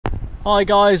Hi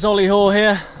guys, Ollie Hall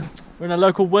here. We're in a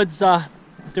local woods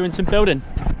doing some building.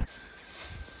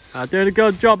 Doing a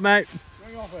good job, mate.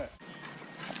 Bring off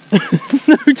it.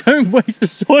 No, don't waste the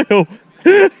soil.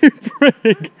 You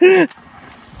prick.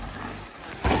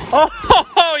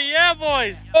 Oh yeah,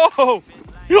 boys. Oh.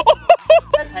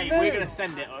 Hey, we're gonna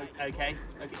send it. Okay.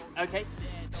 Okay.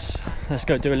 Let's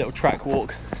go do a little track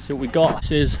walk. See what we got.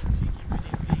 This is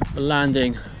the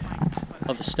landing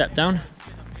of the step down.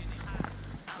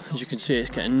 As you can see, it's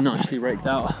getting nicely raked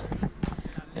out,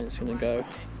 and it's going to go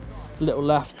a little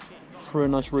left through a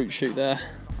nice root shoot there.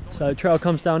 So trail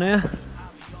comes down here,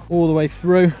 all the way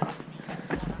through,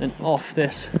 and off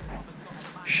this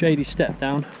shady step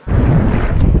down,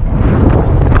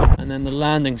 and then the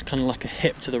landing's kind of like a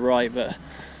hip to the right. But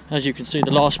as you can see,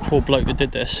 the last poor bloke that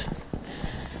did this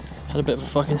had a bit of a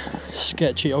fucking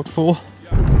sketchy old fall.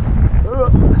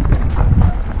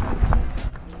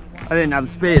 I didn't have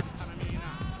speed.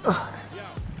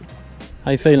 How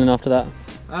you feeling after that?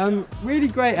 Really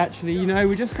great actually, you know,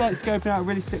 we're just like scoping out a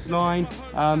really sick line,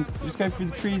 just going through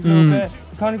the trees a little bit.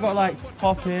 Kind of got to like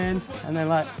hop in and then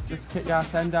like just kick the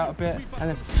ass end out a bit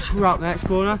and then out the next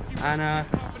corner, and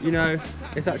you know,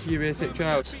 it's actually a really sick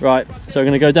trail. Right, so we're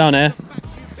going to go down here.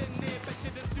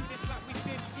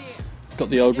 Got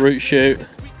the old root shoot.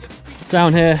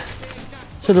 Down here,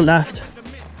 to the left,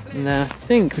 and then I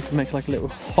think we can make like a little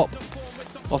hop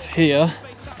off here.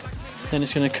 Then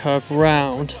it's going to curve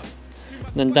round,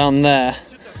 and then down there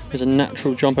there's a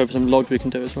natural jump over some logs we can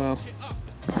do as well.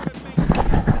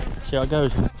 See how it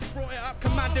goes.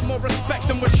 Commanding more respect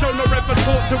than was shown or ever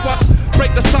taught to us.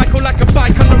 Break the cycle like a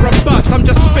bike under a bus. I'm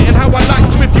just spitting how I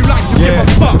like to, if you like to give a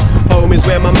fuck. Home is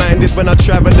where my mind is when I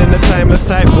travel in a timeless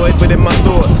type void within my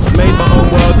thoughts. Made my own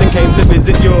world then came to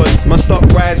visit yours. My stock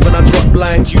rise when I drop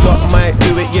lines. You lot might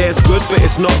do it, yeah, it's good, but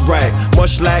it's not right.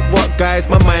 Much like what guys,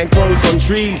 my mind grows on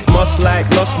trees. Must like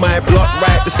lost my block,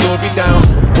 write the story down.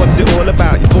 What's it all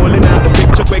about? You're falling out the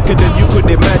picture quicker than you could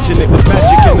imagine. It was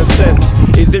magic in a sense.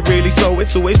 Is it really so?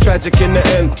 It's always tragic in the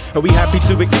end. Are we happy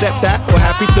to accept that, or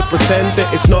happy to pretend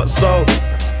that it's not so?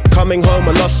 Coming home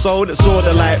a lost soul, it's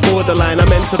order like borderline.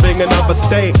 I'm entering another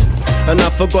state, and I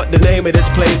forgot the name of this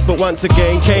place, but once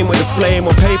again came with a flame.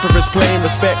 On paper is plain,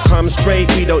 respect comes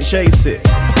straight, we don't chase it.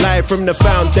 Live from the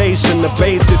foundation, the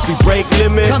basis, we break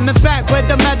limits. Coming back with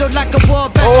the medal like a war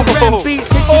veteran. Beats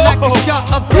hit you like a shot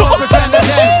of pure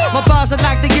adrenaline. My bars are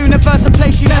like the universe, a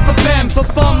place you never been.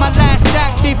 Perform my last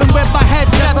act even with my head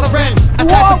severing. A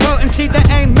type of potency that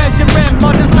ain't measuring.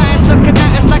 Modern science looking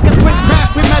at us like it's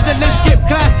witchcraft. We meddling, skip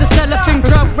class, the cellophane,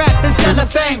 drug rap and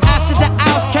cellophane. After the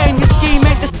hours came, your scheme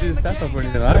ain't the Step up or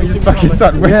anything like that. You just fucking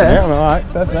stuck with it. I'm alright,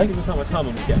 fair play. Every time I come,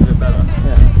 I'm getting a bit better.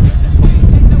 Yeah.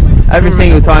 Every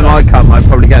single time I come, I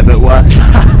probably get a bit worse.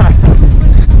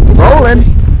 Rolling.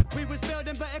 We was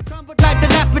building but it crumbled like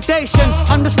dilapidation.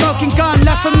 On the smoking gun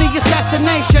left from the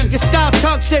assassination. Your style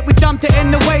toxic, we dumped it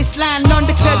in the wasteland. None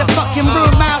to clear the fucking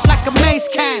room out like a mace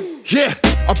can. Yeah,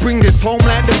 I bring this home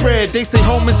like the bread. They say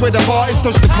home is where the heart is,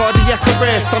 dodge the cardiac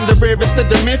arrest. I'm the rarest of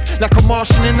the myth, like a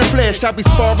Martian in the flesh. I'll be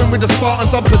sparring with the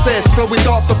Spartans unpossessed. Blowing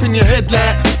darts up in your head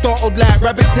like startled like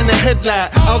rabbits in a headlight.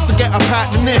 I also get up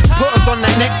out the nest, put us on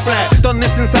that next flight. Done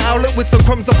this since the outlet with some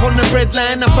crumbs upon the bread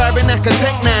line. I'm firing like a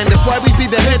tech nine, that's why we be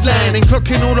the headline. And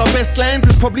clocking all our best lines,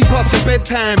 it's probably past your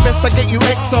bedtime. Best I get you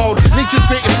exiled. Nature's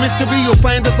greatest mystery, you'll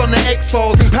find us on the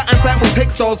X-Files. In patterns out with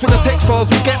textiles, with the text files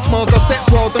we get smiles. Our sex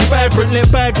world and vibrant, let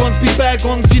bygones be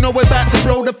bygones. You know we're about to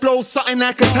blow the flow, something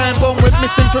like a time bomb. We're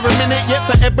missing for a minute, yet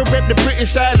forever rep the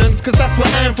British Islands. Cause that's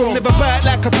where I'm from, never bite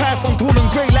like a python, tall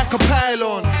and grey like a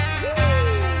pylon.